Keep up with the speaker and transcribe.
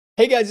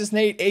Hey guys, it's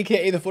Nate,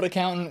 aka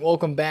TheFutAccountant.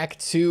 Welcome back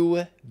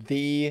to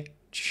the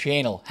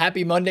channel.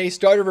 Happy Monday,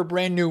 start of a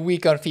brand new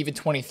week on FIFA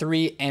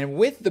 23, and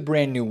with the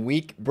brand new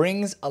week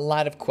brings a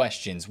lot of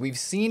questions. We've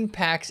seen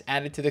packs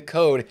added to the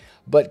code,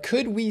 but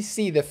could we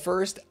see the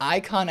first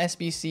Icon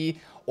SBC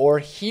or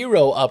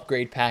Hero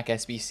Upgrade Pack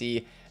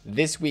SBC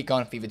this week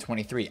on FIFA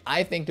 23?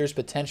 I think there's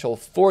potential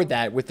for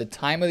that with the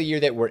time of the year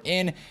that we're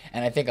in,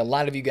 and I think a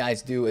lot of you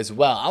guys do as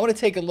well. I want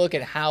to take a look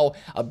at how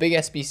a big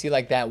SBC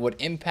like that would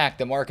impact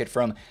the market,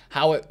 from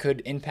how it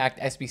could impact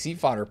SBC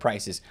fodder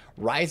prices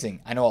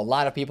rising. I know a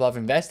lot of people have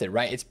invested,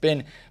 right?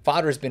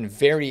 Fodder has been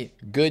very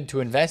good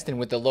to invest in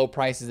with the low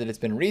prices that it's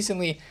been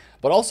recently.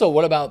 But also,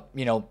 what about,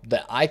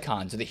 the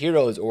icons or the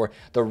heroes or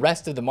the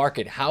rest of the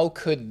market? How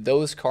could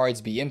those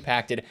cards be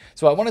impacted?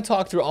 So I want to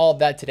talk through all of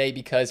that today,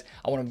 because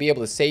I want to be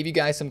able to save you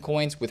guys some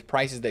coins with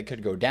prices that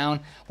could go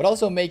down, but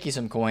also make you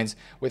some coins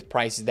with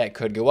prices that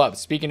could go up.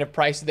 Speaking of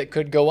prices that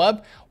could go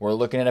up, we're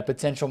looking at a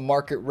potential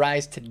market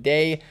rise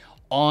today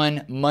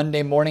on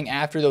Monday morning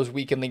after those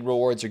weekend league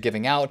rewards are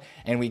giving out.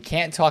 And we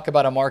can't talk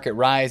about a market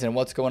rise and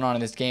what's going on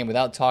in this game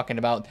without talking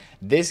about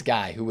this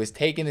guy who is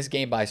taking this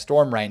game by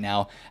storm right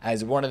now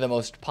as one of the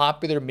most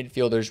popular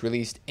midfielders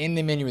released in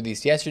the mini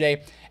release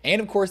yesterday.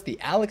 And of course, the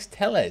Alex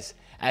Telles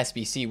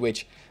SBC,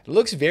 which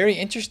looks very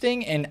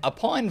interesting. And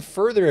upon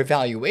further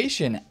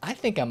evaluation, I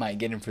think I might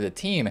get him for the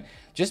team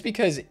just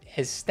because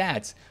his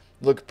stats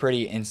look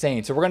pretty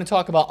insane. So we're going to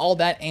talk about all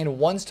that and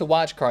ones to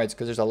watch cards,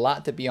 because there's a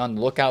lot to be on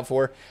the lookout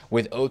for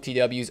with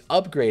OTWs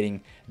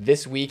upgrading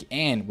this week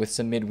and with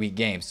some midweek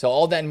games. So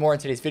all that and more in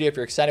today's video. If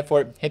you're excited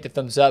for it, hit the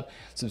thumbs up,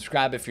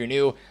 subscribe if you're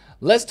new.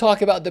 Let's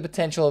talk about the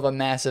potential of a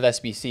massive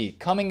SBC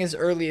coming as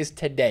early as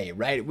today,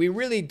 right? We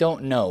really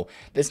don't know.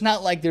 It's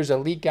not like there's a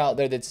leak out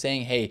there that's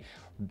saying, hey,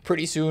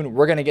 pretty soon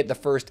we're going to get the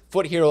first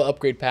Foot Hero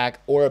upgrade pack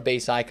or a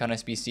base Icon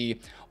SBC,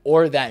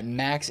 or that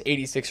max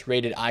 86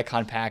 rated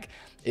Icon pack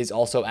is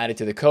also added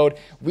to the code.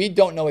 We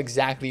don't know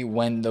exactly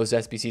when those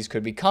SBCs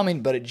could be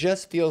coming, but it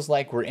just feels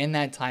like we're in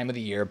that time of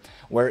the year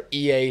where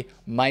EA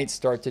might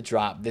start to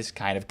drop this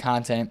kind of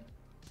content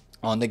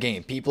on the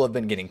game. People have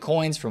been getting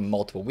coins from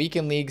multiple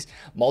weekend leagues,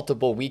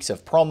 multiple weeks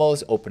of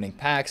promos, opening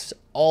packs,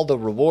 all the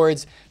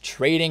rewards,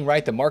 trading,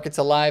 right? The market's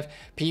alive.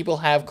 People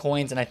have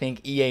coins, and I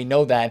think EA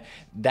know that.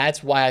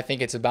 That's why I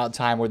think it's about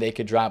time where they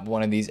could drop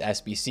one of these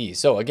SBCs.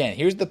 So again,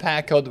 here's the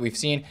pack code that we've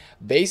seen: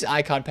 base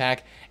Icon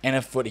pack and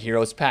a Foot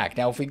Heroes pack.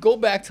 Now, if we go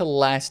back to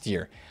last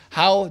year,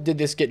 how did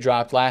this get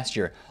dropped last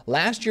year?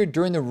 Last year,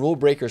 during the Rule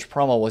Breakers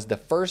promo, was the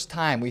first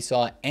time we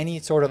saw any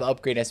sort of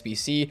upgrade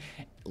SBC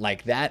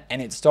like that,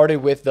 and it started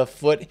with the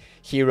Foot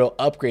Hero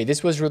upgrade.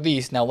 This was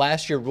released, now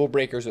last year Rule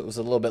Breakers, it was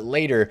a little bit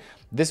later.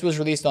 This was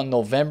released on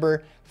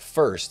November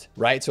 1st,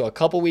 right? So a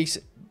couple weeks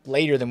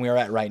later than we are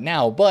at right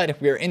now, but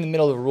we are in the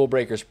middle of a Rule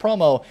Breakers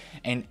promo,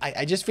 and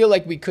I just feel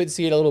like we could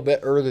see it a little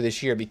bit earlier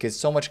this year, because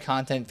so much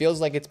content feels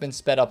like it's been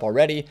sped up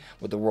already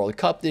with the World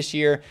Cup this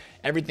year.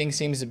 Everything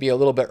seems to be a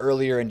little bit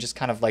earlier and just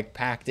kind of like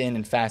packed in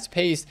and fast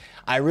paced.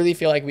 I really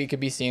feel like we could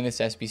be seeing this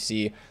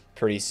SBC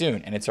pretty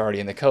soon, and it's already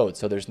in the code,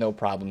 so there's no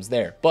problems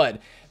there. But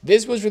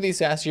this was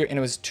released last year, and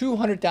it was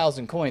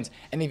 200,000 coins.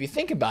 And if you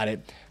think about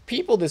it,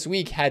 people this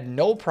week had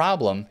no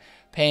problem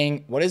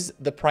paying, what is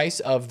the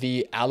price of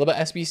the Alaba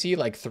SBC,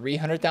 like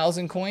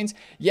 300,000 coins?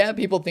 Yeah,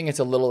 people think it's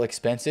a little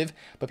expensive,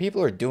 but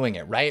people are doing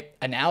it, right?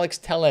 An Alex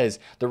Telles,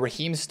 the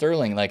Raheem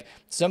Sterling, like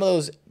some of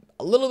those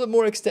a little bit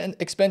more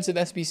expensive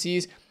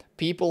SBCs,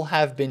 people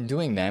have been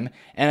doing them.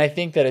 And I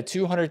think that a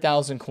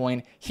 200,000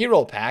 coin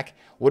hero pack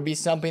would be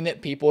something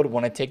that people would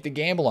want to take the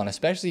gamble on,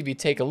 especially if you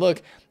take a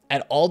look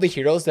at all the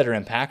heroes that are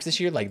in packs this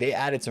year. Like, they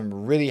added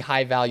some really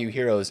high value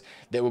heroes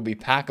that will be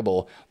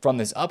packable from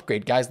this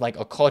upgrade. Guys like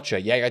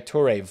Okocha, Yaya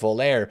Toure,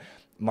 Voler,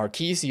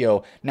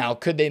 Marquisio. Now,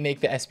 could they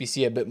make the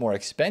SBC a bit more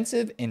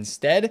expensive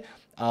instead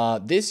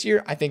this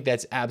year? I think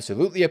that's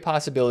absolutely a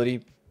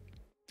possibility.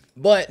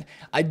 But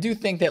I do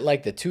think that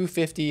like the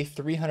 250,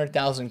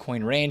 300,000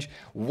 coin range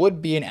would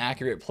be an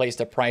accurate place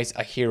to price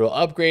a hero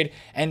upgrade,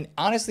 and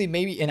honestly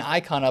maybe an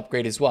icon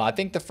upgrade as well. I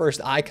think the first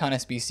icon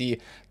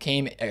SBC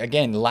came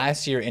again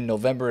last year in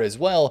November as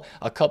well,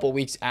 a couple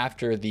weeks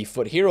after the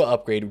Foot Hero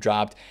upgrade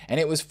dropped, and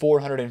it was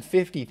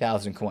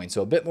 450,000 coins,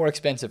 so a bit more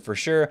expensive for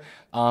sure.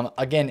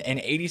 Again, an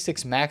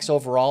 86 max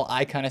overall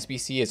icon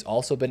SBC has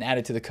also been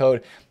added to the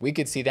code. We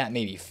could see that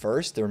maybe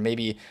first, or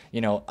maybe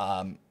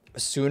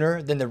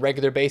sooner than the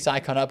regular base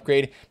icon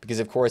upgrade, because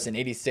of course an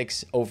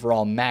 86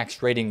 overall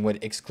max rating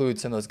would exclude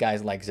some of those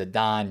guys like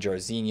Zidane,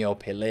 Jorginho,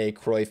 Pelé,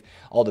 Cruyff,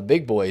 all the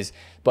big boys.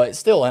 But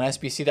still an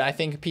SBC that I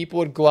think people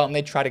would go out and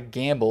they try to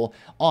gamble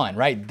on,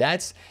 right?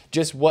 That's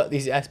just what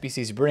these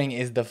SBCs bring,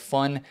 is the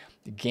fun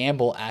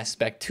gamble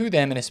aspect to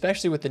them. And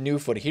especially with the new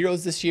Foot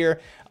Heroes this year,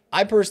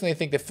 I personally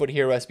think the Foot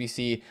Hero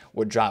SBC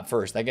would drop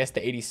first. I guess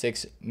the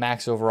 86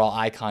 max overall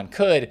icon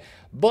could,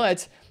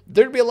 but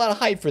there'd be a lot of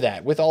hype for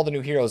that with all the new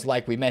heroes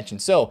like we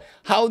mentioned. So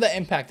how would that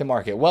impact the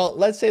market? Well,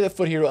 let's say the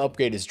Foot Hero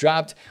upgrade is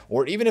dropped,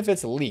 or even if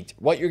it's leaked,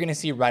 what you're going to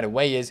see right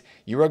away is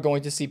you are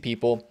going to see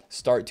people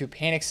start to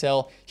panic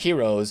sell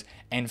heroes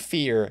and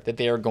fear that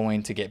they are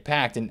going to get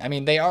packed. And I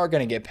mean, they are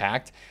going to get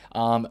packed.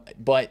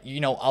 But you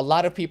know, a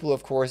lot of people,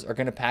 of course, are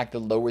going to pack the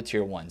lower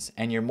tier ones,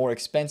 and your more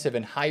expensive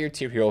and higher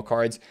tier hero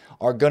cards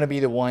are going to be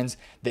the ones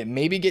that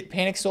maybe get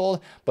panic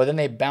sold, but then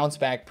they bounce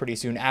back pretty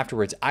soon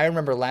afterwards. I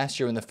remember last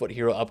year when the FUT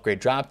Hero upgrade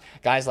dropped,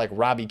 guys like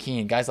Robbie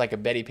Keane, guys like a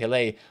Betty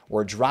Pele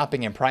were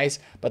dropping in price,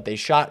 but they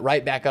shot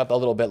right back up a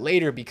little bit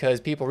later because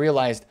people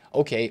realized,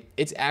 okay,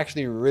 it's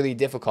actually really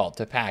difficult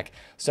to pack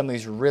some of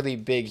these really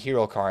big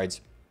hero cards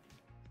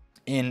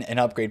in an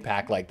upgrade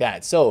pack like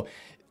that. So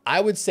I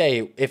would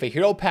say if a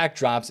hero pack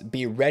drops,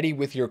 be ready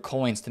with your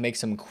coins to make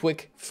some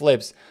quick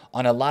flips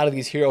on a lot of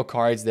these hero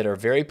cards that are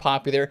very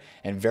popular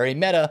and very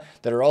meta,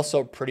 that are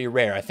also pretty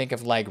rare. I think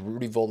of like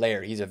Rudy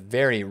Volair. He's a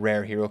very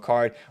rare hero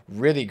card,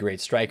 really great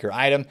striker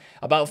item,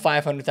 about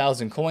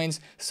 500,000 coins.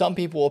 Some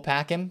people will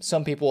pack him,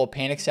 some people will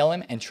panic sell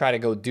him and try to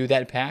go do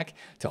that pack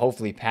to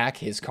hopefully pack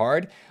his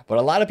card. But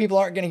a lot of people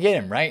aren't going to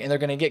get him, right? And they're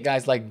going to get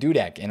guys like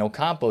Dudek and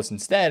Ocampos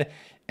instead.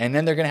 And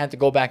then they're going to have to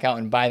go back out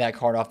and buy that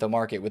card off the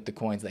market with the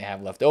coins they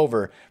have left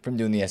over from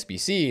doing the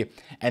SBC.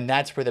 And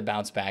that's where the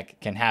bounce back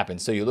can happen.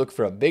 So you look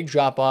for a big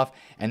drop off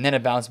and then a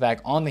bounce back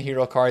on the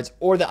hero cards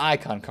or the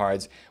icon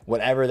cards,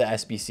 whatever the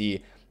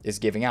SBC is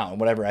giving out and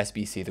whatever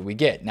SBC that we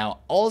get. Now,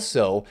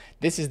 also,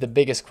 this is the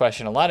biggest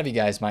question a lot of you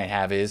guys might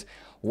have is,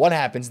 what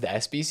happens to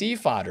SBC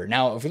fodder?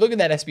 Now, if we look at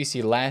that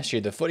SBC last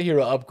year, the FUT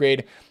Hero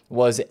upgrade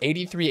was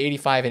 83,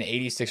 85, and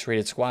 86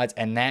 rated squads,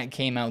 and that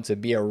came out to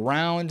be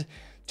around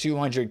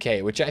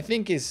 200K, which I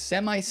think is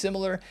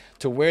semi-similar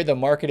to where the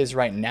market is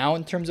right now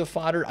in terms of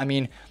fodder. I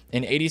mean,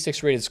 an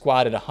 86 rated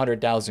squad at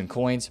 100,000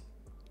 coins,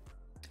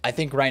 I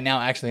think right now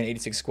actually an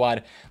 86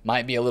 squad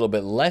might be a little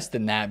bit less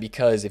than that,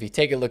 because if you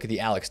take a look at the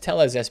Alex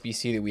Tellez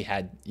SBC that we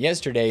had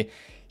yesterday,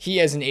 he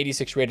has an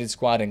 86 rated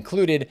squad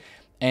included,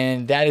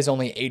 and that is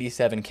only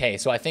 87K.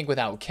 So I think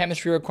without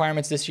chemistry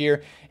requirements this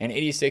year, and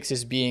 86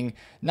 is being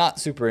not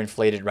super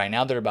inflated right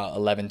now, they're about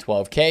 11,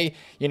 12K,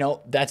 you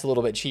know, that's a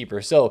little bit cheaper.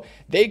 So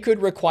they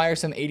could require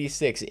some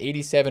 86,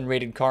 87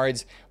 rated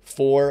cards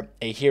for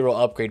a hero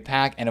upgrade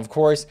pack. And of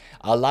course,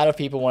 a lot of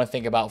people want to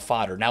think about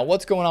fodder. Now,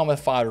 what's going on with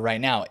fodder right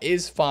now?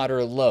 Is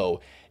fodder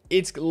low?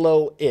 It's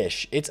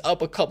low-ish. It's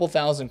up a couple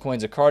thousand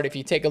coins a card. If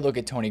you take a look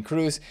at Tony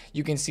Cruz,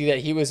 you can see that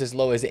he was as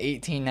low as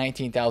 18,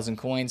 19,000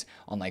 coins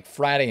on like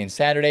Friday and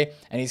Saturday,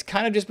 and he's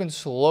kind of just been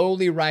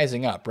slowly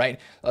rising up, right?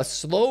 A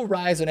slow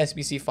rise on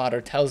SBC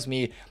fodder tells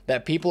me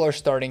that people are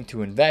starting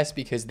to invest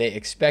because they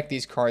expect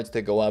these cards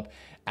to go up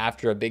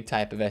after a big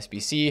type of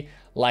SBC,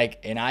 like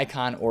an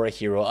icon or a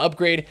hero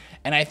upgrade.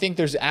 And I think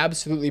there's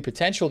absolutely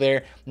potential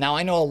there. Now,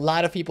 I know a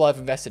lot of people have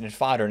invested in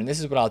fodder, and this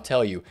is what I'll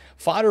tell you.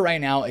 Fodder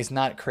right now is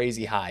not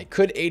crazy high.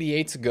 Could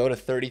 88s go to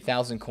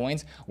 30,000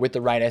 coins with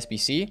the right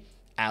SBC?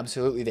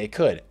 Absolutely they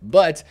could.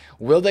 But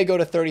will they go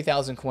to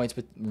 30,000 coins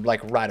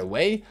like right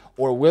away,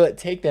 or will it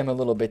take them a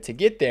little bit to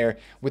get there?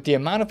 With the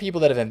amount of people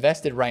that have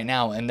invested right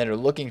now and that are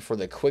looking for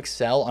the quick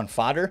sell on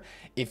fodder,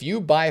 if you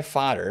buy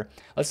fodder,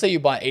 let's say you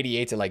bought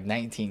 88s at like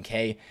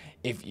 19K,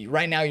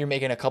 right now you're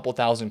making a couple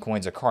thousand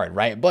coins a card,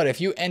 right? But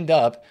if you end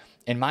up,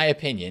 in my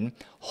opinion,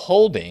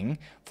 holding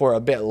for a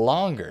bit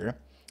longer,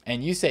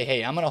 and you say,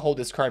 hey, I'm going to hold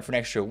this card for an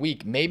extra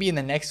week, maybe in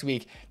the next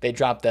week they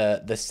drop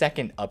the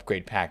second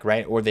upgrade pack,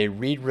 right? Or they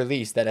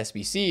re-release that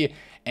SBC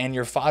and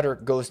your fodder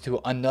goes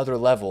to another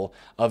level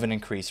of an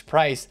increased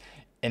price.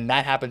 And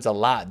that happens a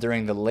lot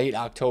during the late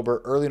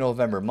October, early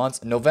November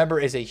months. November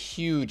is a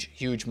huge,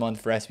 huge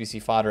month for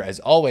SBC fodder as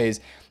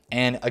always.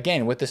 And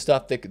again, with the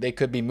stuff that they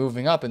could be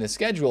moving up in the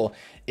schedule,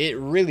 it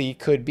really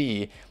could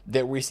be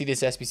that we see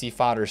this SBC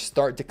fodder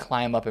start to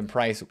climb up in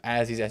price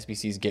as these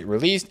SBCs get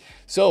released.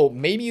 So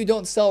maybe you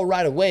don't sell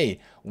right away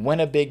when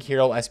a big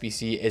hero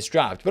SBC is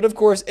dropped. But of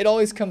course, it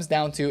always comes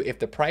down to if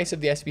the price of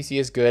the SBC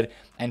is good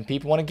and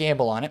people want to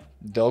gamble on it,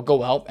 they'll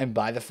go out and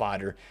buy the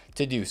fodder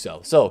to do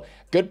so. So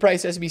good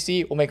price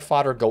SBC will make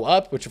fodder go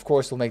up, which of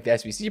course will make the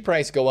SBC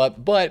price go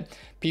up, but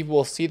people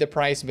will see the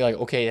price and be like,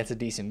 okay, that's a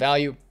decent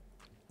value.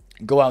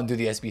 Go out and do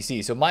the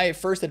SBC. So my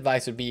first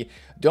advice would be,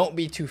 don't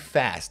be too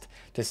fast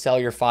to sell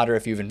your fodder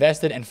if you've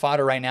invested. And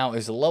fodder right now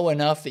is low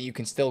enough that you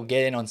can still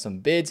get in on some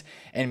bids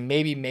and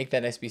maybe make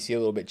that SBC a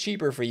little bit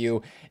cheaper for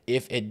you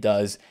if it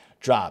does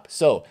drop.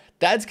 So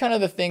that's kind of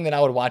the thing that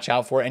I would watch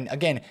out for. And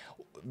again,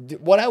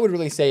 what I would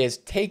really say is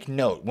take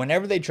note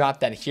whenever they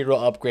drop that hero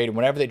upgrade,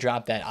 whenever they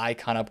drop that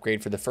icon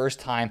upgrade for the first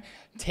time,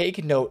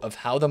 take note of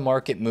how the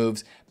market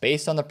moves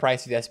based on the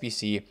price of the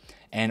SBC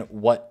and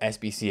what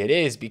SBC it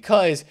is,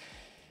 because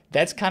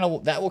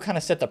that will kind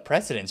of set the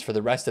precedence for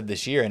the rest of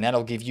this year, and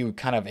that'll give you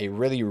kind of a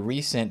really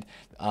recent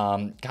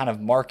kind of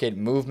market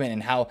movement,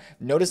 and how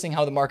noticing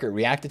how the market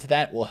reacted to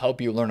that will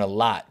help you learn a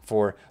lot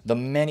for the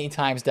many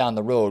times down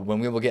the road when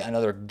we will get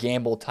another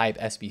gamble type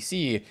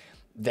SBC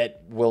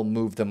that will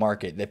move the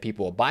market, that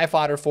people will buy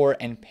fodder for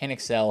and panic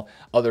sell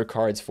other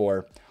cards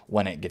for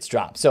when it gets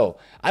dropped. So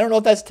I don't know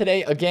if that's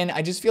today. Again,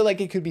 I just feel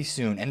like it could be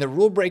soon. And the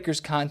rule breakers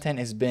content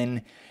it's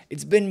been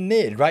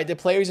mid, right? The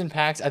players and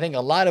packs, I think a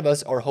lot of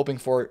us are hoping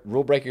for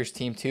Rule Breakers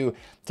Team 2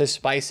 to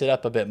spice it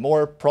up a bit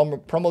more.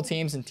 Promo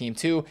teams in Team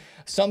 2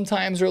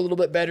 sometimes are a little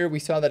bit better. We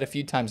saw that a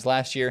few times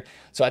last year.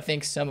 So I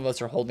think some of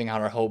us are holding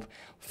out our hope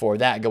for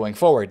that going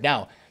forward.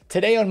 Now,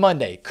 today on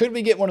Monday, could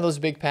we get one of those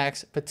big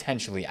packs?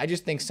 Potentially. I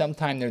just think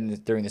sometime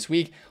during this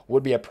week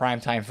would be a prime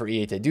time for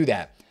EA to do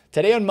that.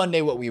 Today on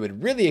Monday, what we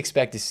would really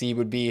expect to see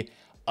would be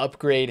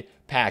upgrade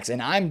packs.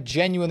 And I'm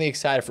genuinely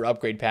excited for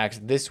upgrade packs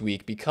this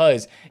week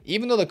because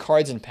even though the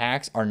cards and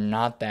packs are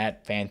not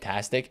that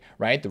fantastic,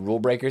 right? The rule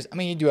breakers, I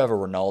mean, you do have a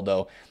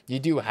Ronaldo, you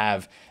do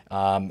have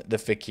the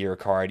Fekir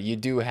card, you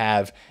do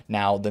have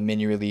now the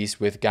mini release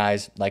with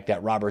guys like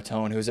that Robert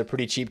Tone, who's a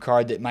pretty cheap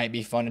card that might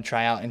be fun to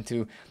try out and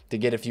to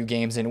get a few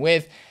games in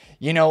with.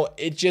 You know,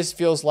 it just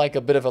feels like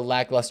a bit of a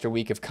lackluster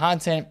week of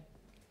content.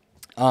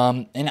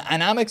 And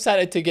I'm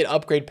excited to get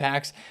upgrade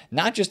packs,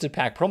 not just to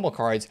pack promo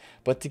cards,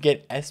 but to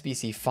get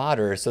SBC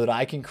fodder so that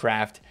I can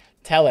craft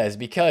Tellez,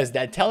 because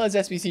that Tellez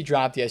SBC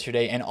dropped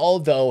yesterday. And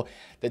although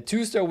the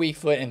 2-star weak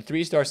foot and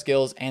 3-star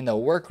skills and the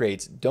work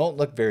rates don't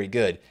look very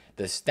good,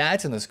 the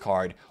stats on this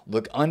card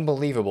look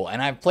unbelievable.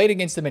 And I've played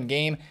against him in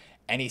game,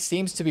 and he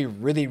seems to be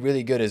really,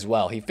 really good as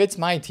well. He fits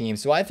my team,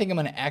 so I think I'm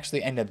going to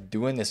actually end up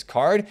doing this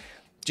card.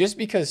 Just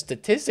because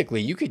statistically,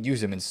 you could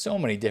use them in so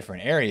many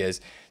different areas.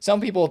 Some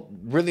people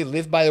really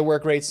live by the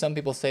work rates. Some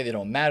people say they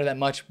don't matter that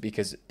much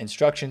because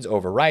instructions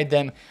override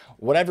them.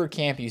 Whatever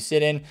camp you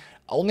sit in,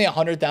 only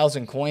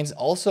 100,000 coins.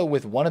 Also,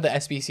 with one of the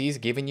SBCs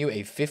giving you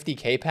a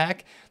 50K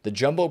pack, the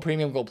Jumbo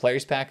Premium Gold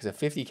Players Pack is a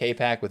 50K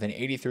pack with an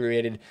 83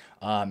 rated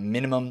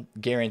minimum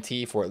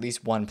guarantee for at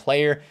least one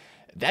player.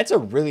 That's a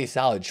really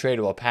solid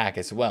tradable pack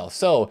as well.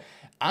 So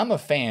I'm a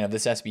fan of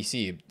this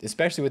SBC,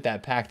 especially with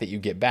that pack that you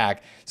get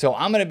back. So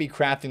I'm going to be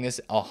crafting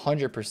this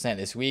 100%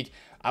 this week.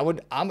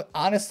 I'm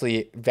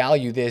honestly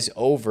value this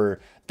over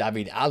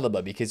David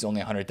Alaba because it's only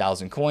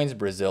 100,000 coins.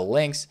 Brazil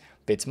links,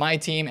 fits my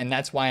team, and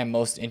that's why I'm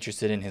most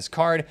interested in his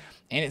card.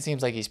 And it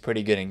seems like he's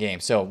pretty good in game.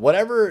 So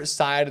whatever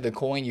side of the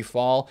coin you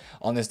fall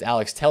on this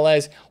Alex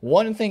Tellez,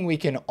 one thing we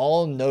can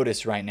all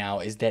notice right now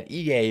is that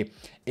EA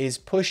is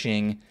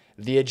pushing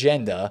the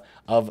agenda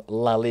of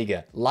La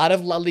Liga. A lot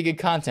of La Liga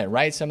content,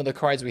 right? Some of the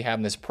cards we have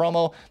in this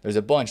promo, there's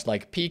a bunch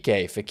like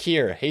Piqué,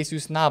 Fekir,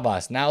 Jesus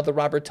Navas, now the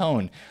Robert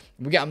Tone.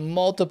 We got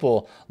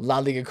multiple La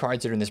Liga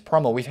cards that are in this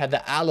promo. We've had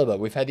the Alaba,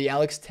 we've had the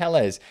Alex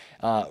Tellez,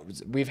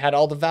 we've had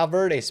all the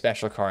Valverde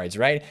special cards,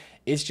 right?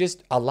 It's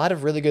just a lot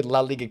of really good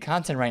La Liga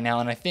content right now,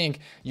 and I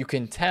think you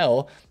can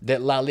tell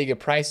that La Liga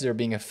prices are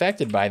being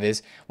affected by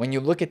this when you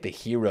look at the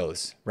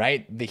heroes,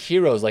 right? The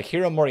heroes, like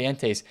Hero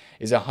Morientes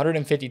is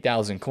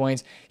 150,000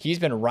 coins. He's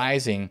been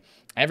rising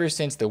ever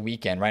since the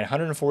weekend, right?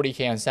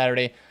 140K on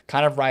Saturday,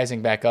 kind of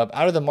rising back up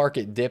out of the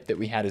market dip that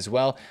we had as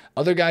well.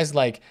 Other guys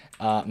like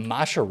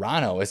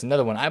Mascherano is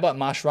another one. I bought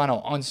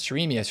Mascherano on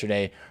stream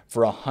yesterday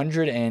for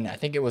 100 and I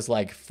think it was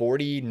like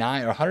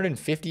 49 or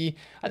 150,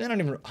 I don't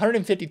even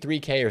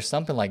 153K or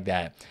something like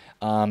that.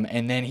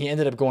 And then he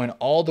ended up going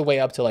all the way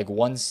up to like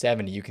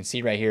 170. You can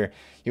see right here,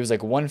 he was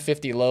like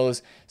 150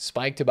 lows,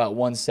 spiked to about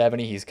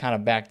 170. He's kind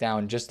of back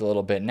down just a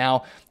little bit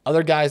now.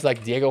 Other guys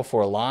like Diego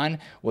Forlan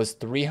was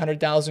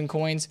 300,000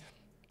 coins.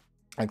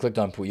 I clicked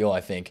on Puyol,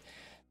 I think.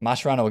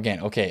 Mascherano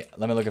again. Okay,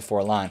 let me look at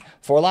Forlan.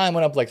 Forlan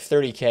went up like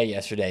 30K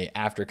yesterday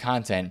after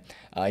content.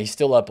 He's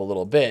still up a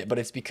little bit, but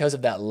it's because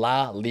of that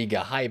La Liga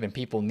hype and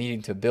people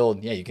needing to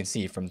build. Yeah, you can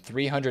see from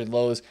 300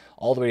 lows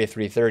all the way to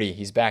 330.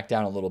 He's back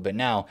down a little bit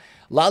now.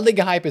 La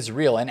Liga hype is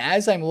real, and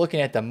as I'm looking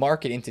at the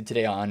market into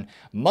today on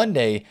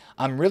Monday,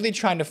 I'm really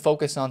trying to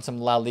focus on some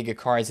La Liga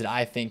cards that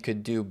I think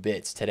could do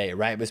bits today,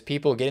 right? With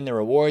people getting their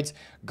rewards,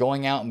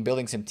 going out and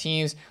building some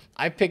teams.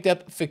 I picked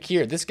up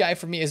Fekir. This guy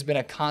for me has been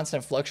a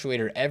constant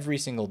fluctuator every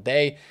single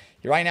day.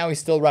 Right now, he's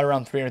still right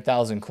around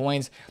 300,000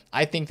 coins.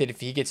 I think that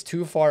if he gets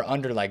too far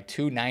under like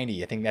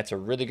 290, I think that's a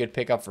really good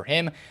pickup for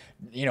him.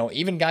 You know,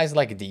 even guys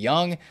like De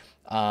Jong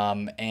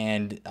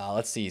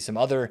let's see, some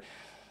other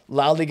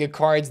La Liga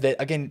cards that,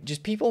 again,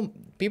 just people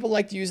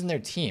like to use in their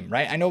team,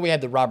 right? I know we had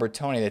the Robert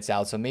Tone that's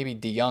out, so maybe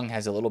De Jong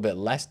has a little bit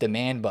less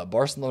demand, but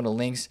Barcelona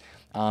links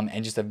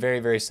and just a very,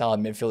 very solid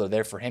midfielder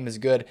there for him is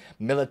good.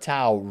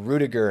 Militao,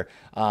 Rudiger,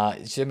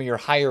 some of your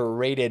higher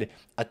rated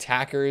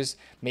attackers,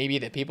 maybe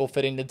that people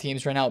fit into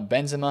teams right now.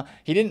 Benzema,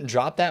 he didn't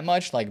drop that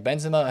much. Like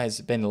Benzema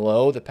has been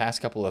low the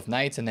past couple of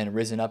nights and then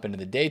risen up into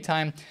the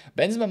daytime.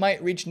 Benzema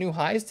might reach new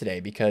highs today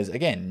because,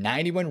 again,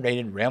 91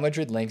 rated Real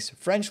Madrid links,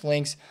 French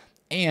links,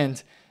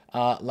 and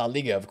La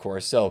Liga, of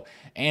course. So,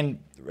 and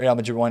Real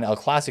Madrid won El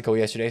Clasico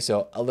yesterday,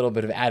 so a little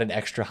bit of added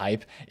extra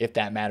hype if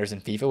that matters in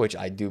FIFA, which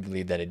I do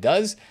believe that it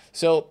does.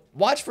 So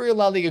watch for your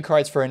La Liga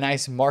cards for a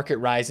nice market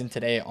rise in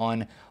today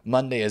on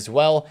Monday as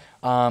well.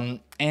 And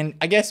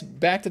I guess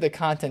back to the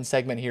content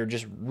segment here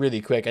just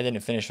really quick. I didn't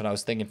finish what I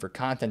was thinking for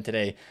content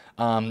today.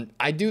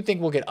 I do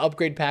think we'll get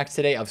upgrade packs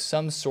today of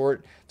some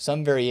sort,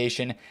 some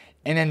variation.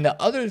 And then the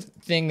other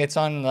thing that's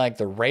on like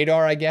the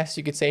radar, I guess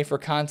you could say, for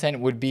content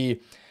would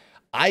be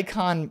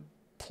Icon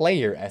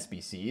player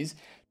SBCs.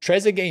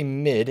 Trezeguet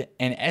mid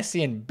and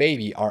Essien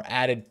baby are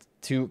added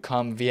to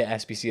come via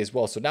SBC as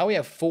well. So now we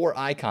have 4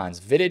 icons.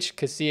 Vidic,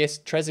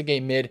 Casillas,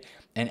 Trezeguet mid,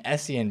 and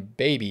Essien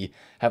baby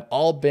have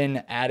all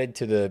been added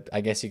to the, I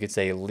guess you could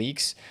say,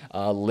 leaks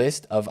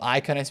list of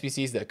icon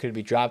SBCs that could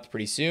be dropped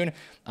pretty soon.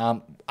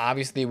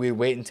 Obviously, we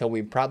wait until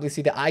we probably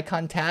see the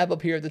icon tab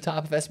up here at the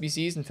top of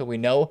SBCs until we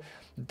know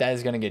that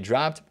is going to get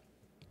dropped.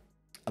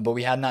 But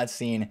we have not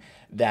seen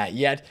that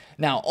yet.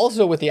 Now,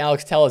 also with the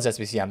Alex Telles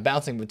SBC, I'm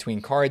bouncing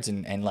between cards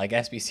and like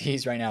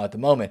SBCs right now at the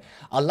moment.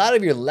 A lot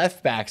of your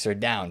left backs are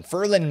down.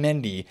 Ferland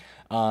Mendy,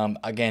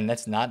 again,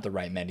 that's not the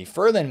right Mendy.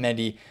 Ferland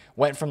Mendy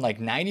went from like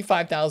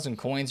 95,000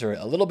 coins or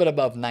a little bit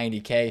above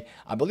 90K.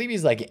 I believe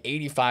he's like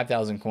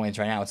 85,000 coins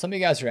right now. And some of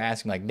you guys are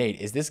asking like, Nate,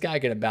 is this guy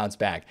going to bounce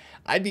back?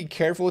 I'd be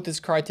careful with this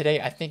card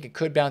today. I think it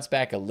could bounce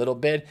back a little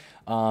bit.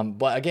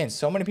 But again,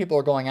 so many people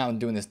are going out and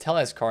doing this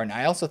Telles card. And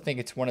I also think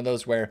it's one of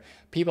those where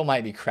people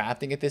might be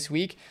crafting it this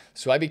week.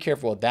 So I'd be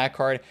careful with that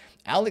card.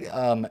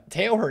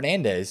 Theo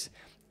Hernandez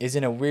is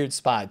in a weird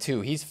spot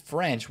too. He's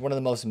French, one of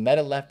the most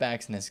meta left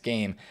backs in this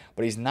game,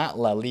 but he's not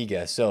La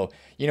Liga. So,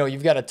 you know,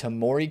 you've got a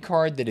Tomori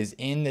card that is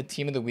in the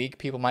team of the week.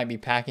 People might be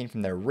packing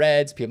from their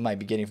Reds. People might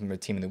be getting from their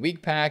team of the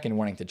week pack and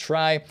wanting to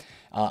try.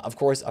 Of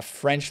course, a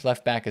French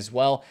left back as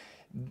well.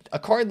 A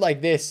card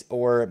like this,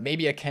 or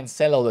maybe a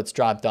Cancelo that's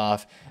dropped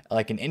off,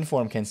 like an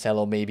Inform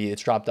Cancelo maybe,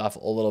 it's dropped off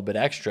a little bit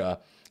extra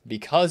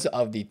because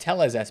of the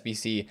Telles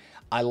SBC.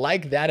 I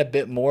like that a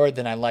bit more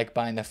than I like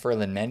buying the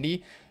Ferland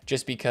Mendy,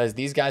 just because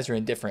these guys are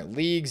in different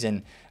leagues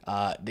and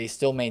they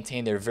still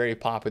maintain their very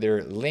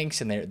popular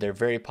links and their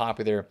very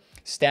popular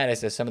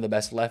status as some of the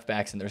best left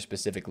backs in their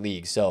specific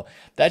leagues. So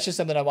that's just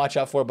something I watch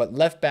out for. But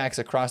left backs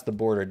across the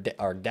board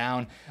are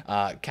down.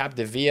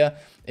 Capdevia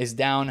is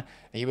down.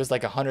 He was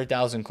like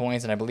 100,000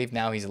 coins, and I believe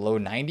now he's low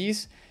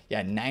 90s.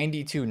 Yeah,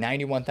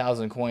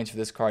 91,000 coins for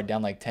this card,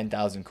 down like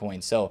 10,000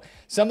 coins. So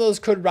some of those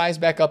could rise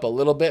back up a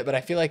little bit, but I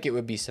feel like it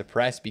would be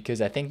suppressed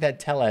because I think that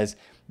Telles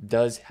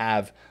does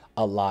have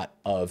a lot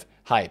of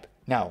hype.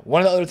 Now,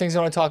 one of the other things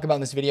I want to talk about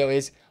in this video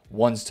is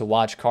ones to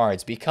watch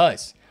cards,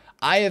 because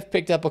I have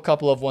picked up a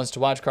couple of ones to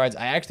watch cards.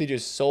 I actually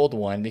just sold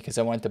one because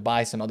I wanted to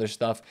buy some other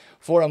stuff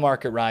for a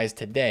market rise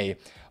today.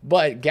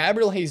 But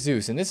Gabriel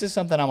Jesus, and this is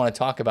something I want to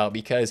talk about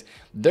because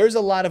there's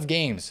a lot of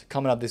games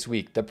coming up this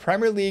week. The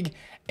Premier League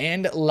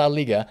and La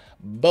Liga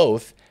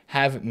both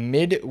have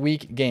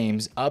midweek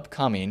games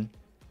upcoming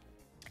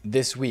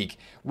this week,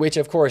 which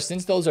of course,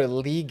 since those are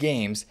league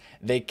games,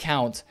 they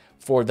count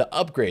for the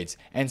upgrades.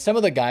 And some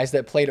of the guys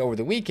that played over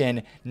the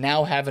weekend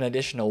now have an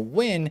additional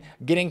win,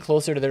 getting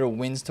closer to their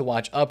wins to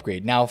watch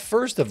upgrade. Now,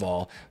 first of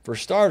all, for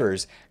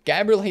starters,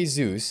 Gabriel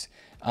Jesus,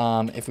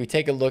 if we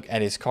take a look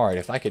at his card,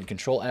 if I could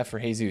control F for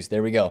Jesus,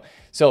 there we go.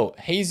 So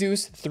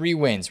Jesus, 3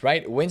 wins,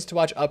 right? Wins to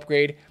watch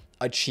upgrade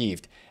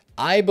achieved.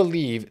 I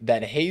believe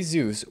that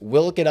Jesus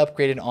will get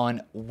upgraded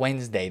on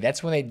Wednesday.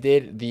 That's when they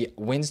did the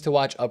wins to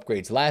watch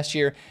upgrades last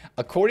year.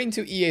 According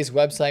to EA's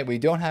website, we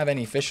don't have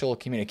any official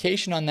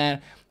communication on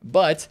that,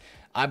 but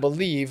I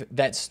believe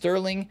that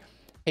Sterling,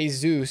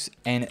 Jesus,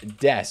 and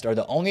Dest are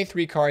the only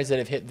 3 cards that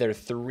have hit their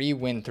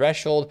 3-win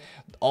threshold.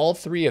 All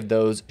 3 of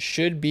those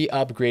should be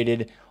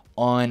upgraded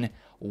on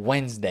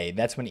Wednesday.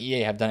 That's when EA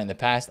have done it in the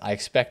past. I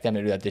expect them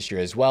to do that this year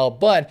as well.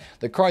 But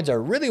the cards I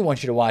really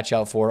want you to watch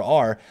out for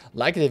are,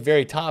 like at the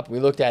very top, we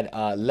looked at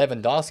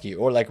Lewandowski,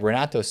 or like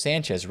Renato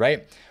Sanchez,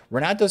 right?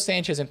 Renato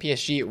Sanchez and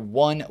PSG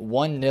won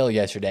 1-0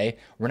 yesterday.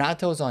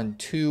 Renato's on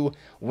 2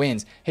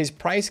 wins. His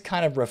price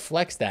kind of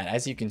reflects that.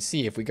 As you can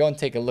see, if we go and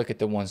take a look at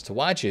the ones to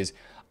watches,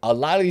 a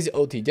lot of these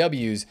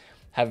OTWs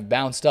have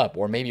bounced up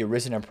or maybe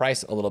risen in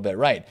price a little bit,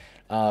 right?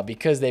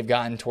 Because they've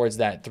gotten towards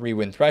that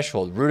 3-win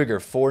threshold. Rudiger,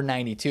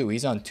 492.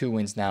 He's on 2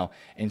 wins now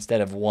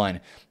instead of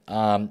 1.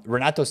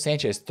 Renato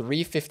Sanchez,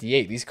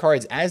 358. These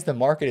cards, as the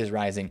market is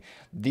rising,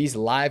 these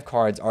live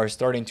cards are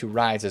starting to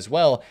rise as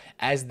well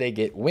as they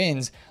get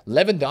wins.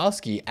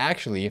 Lewandowski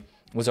actually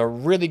was a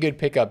really good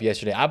pickup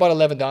yesterday. I bought a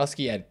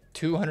Lewandowski at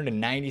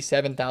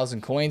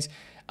 297,000 coins.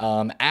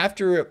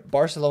 After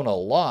Barcelona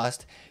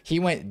lost, he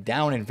went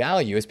down in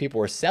value as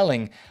people were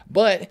selling,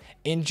 but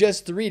in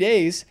just 3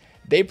 days,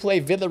 they play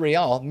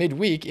Villarreal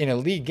midweek in a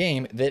league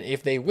game that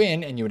if they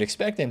win, and you would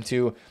expect them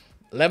to,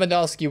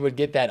 Lewandowski would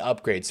get that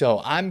upgrade.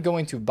 So I'm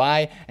going to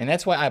buy, and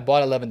that's why I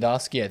bought a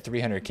Lewandowski at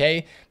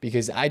 300K,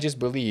 because I just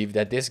believe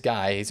that this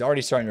guy is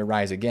already starting to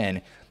rise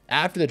again.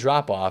 After the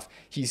drop-off,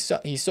 he's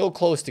so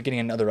close to getting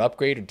another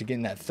upgrade or to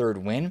getting that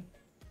 3rd win.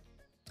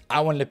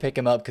 I wanted to pick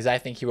him up because I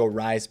think he will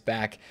rise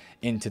back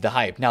into the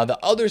hype. Now, the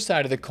other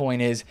side of the coin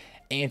is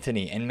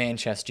Antony and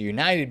Manchester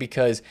United,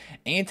 because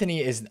Antony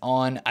is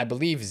on, I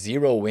believe,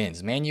 0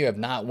 wins. Man, you have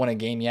not won a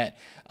game yet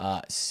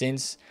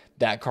since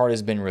that card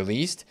has been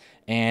released.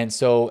 And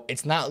so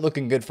it's not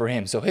looking good for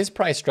him. So his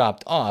price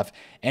dropped off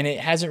and it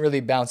hasn't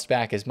really bounced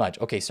back as much.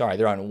 Okay, sorry,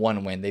 they're on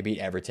 1 win. They beat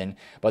Everton.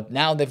 But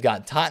now they've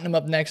got Tottenham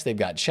up next. They've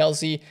got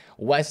Chelsea,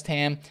 West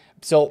Ham,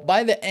 So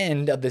by the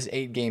end of this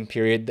 8-game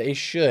period, they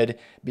should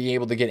be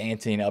able to get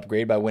Anthony an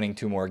upgrade by winning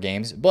 2 more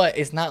games, but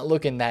it's not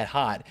looking that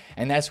hot,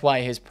 and that's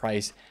why his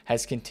price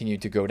has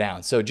continued to go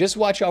down. So just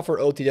watch out for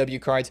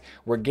OTW cards.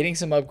 We're getting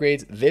some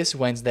upgrades this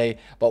Wednesday,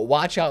 but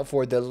watch out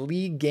for the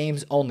league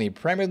games only,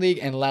 Premier League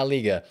and La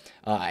Liga.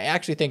 I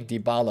actually think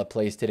Dybala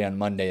plays today on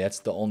Monday. That's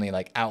the only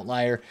like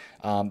outlier,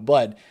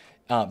 but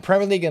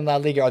Premier League and La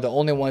Liga are the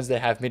only ones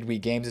that have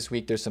midweek games this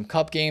week. There's some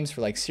cup games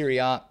for like Serie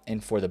A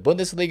and for the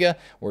Bundesliga,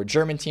 or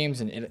German teams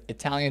and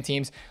Italian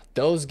teams.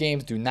 Those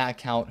games do not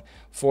count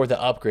for the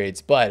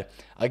upgrades. But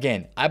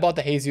again, I bought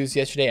the Jesus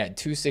yesterday at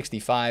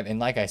 265, and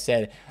like I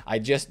said, I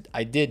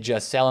did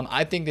just sell him.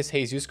 I think this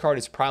Jesus card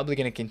is probably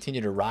going to continue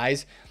to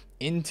rise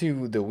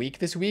into the week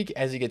this week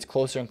as he gets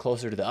closer and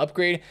closer to the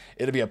upgrade.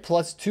 It'll be a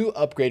 +2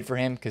 upgrade for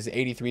him because the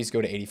 83s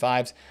go to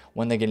 85s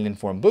when they get an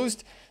informed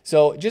boost.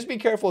 So just be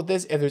careful with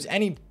this. If there's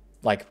any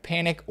like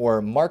panic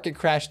or market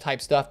crash type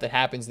stuff that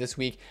happens this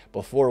week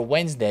before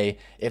Wednesday,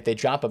 if they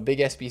drop a big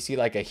SBC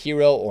like a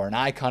hero or an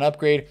icon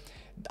upgrade,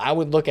 I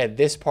would look at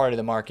this part of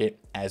the market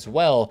as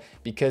well,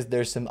 because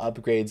there's some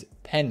upgrades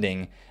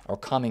pending or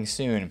coming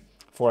soon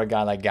for a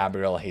guy like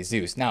Gabriel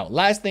Jesus. Now,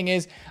 last thing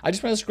is, I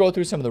just want to scroll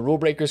through some of the rule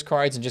breakers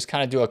cards and just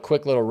kind of do a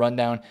quick little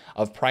rundown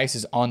of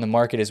prices on the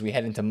market as we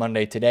head into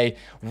Monday today.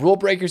 Rule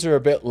breakers are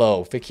a bit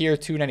low. Fekir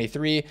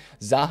 293,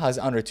 Zaha's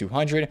under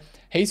 200.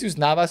 Jesus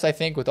Navas, I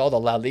think, with all the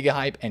La Liga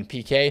hype, and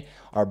PK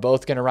are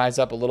both going to rise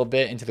up a little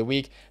bit into the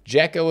week.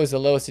 Dzeko is the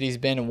lowest that he's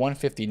been,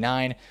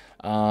 159.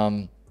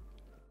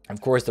 Of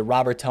course, the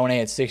Robert Tone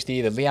at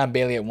 60, the Leon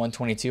Bailey at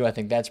 122. I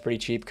think that's pretty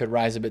cheap. Could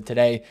rise a bit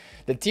today.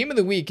 The team of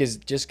the week is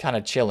just kind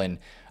of chilling.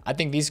 I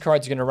think these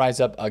cards are going to rise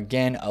up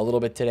again a little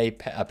bit today.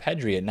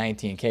 Pedri at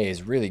 19K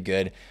is really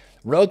good.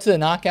 Road to the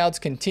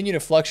knockouts continue to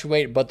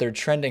fluctuate, but they're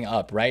trending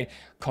up, right?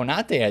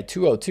 Konate at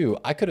 202.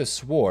 I could have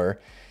swore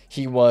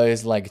he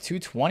was like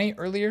 220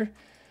 earlier.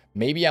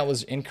 Maybe I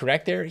was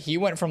incorrect there. He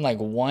went from like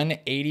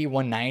 180,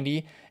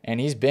 190, and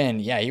he's been,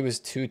 yeah, he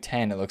was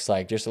 210, it looks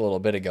like, just a little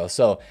bit ago.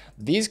 So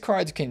these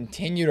cards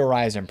continue to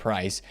rise in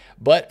price,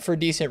 but for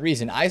decent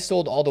reason. I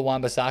sold all the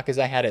Wan-Bissakas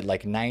I had at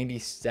like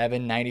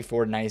 97,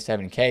 94 to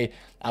 97K.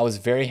 I was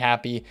very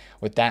happy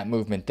with that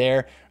movement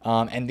there.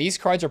 And these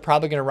cards are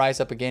probably going to rise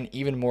up again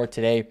even more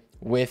today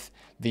with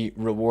the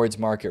rewards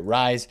market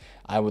rise.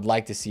 I would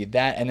like to see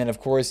that. And then, of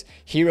course,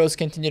 heroes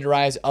continue to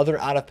rise. Other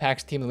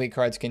out-of-packs Team Elite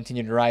cards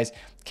continue to rise.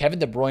 Kevin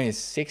De Bruyne is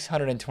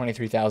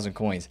 623,000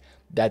 coins.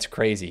 That's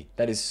crazy.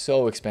 That is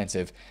so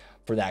expensive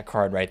for that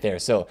card right there.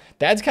 So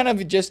that's kind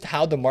of just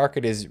how the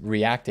market is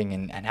reacting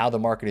and how the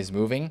market is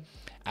moving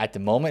at the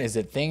moment, is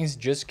that things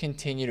just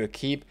continue to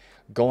keep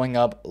going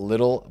up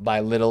little by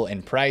little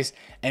in price,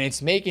 and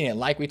it's making it,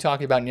 like we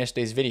talked about in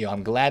yesterday's video,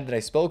 I'm glad that I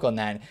spoke on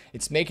that,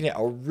 it's making it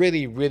a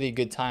really, really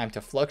good time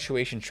to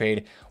fluctuation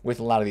trade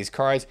with a lot of these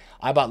cards.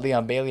 I bought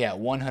Leon Bailey at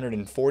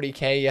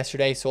 140K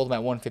yesterday, sold him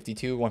at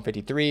 152,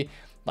 153,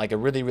 like a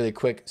really, really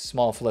quick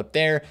small flip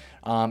there.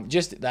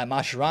 Just that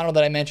Mascherano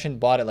that I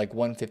mentioned, bought at like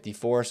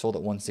 154, sold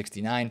at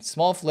 169,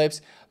 small flips,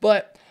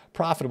 but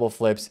profitable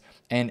flips,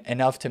 and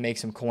enough to make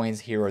some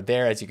coins here or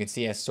there. As you can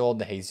see, I sold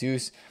the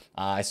Jesus.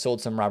 I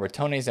sold some Robert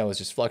Tones I was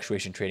just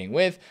fluctuation trading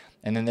with.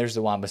 And then there's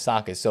the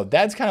Wan-Bissakas. So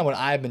that's kind of what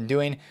I've been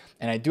doing.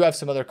 And I do have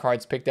some other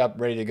cards picked up,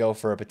 ready to go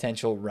for a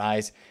potential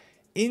rise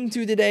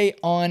into today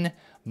on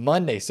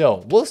Monday.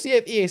 So we'll see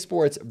if EA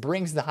Sports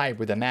brings the hype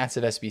with a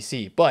massive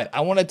SBC. But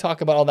I want to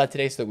talk about all that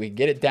today so that we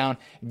get it down,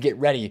 get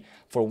ready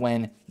for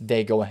when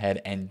they go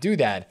ahead and do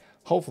that.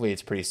 Hopefully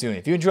it's pretty soon.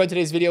 If you enjoyed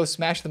today's video,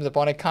 smash the thumbs up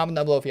on it, comment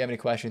down below if you have any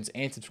questions,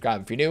 and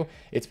subscribe if you're new.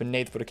 It's been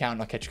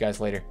TheFutAccountant. I'll catch you guys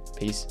later.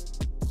 Peace.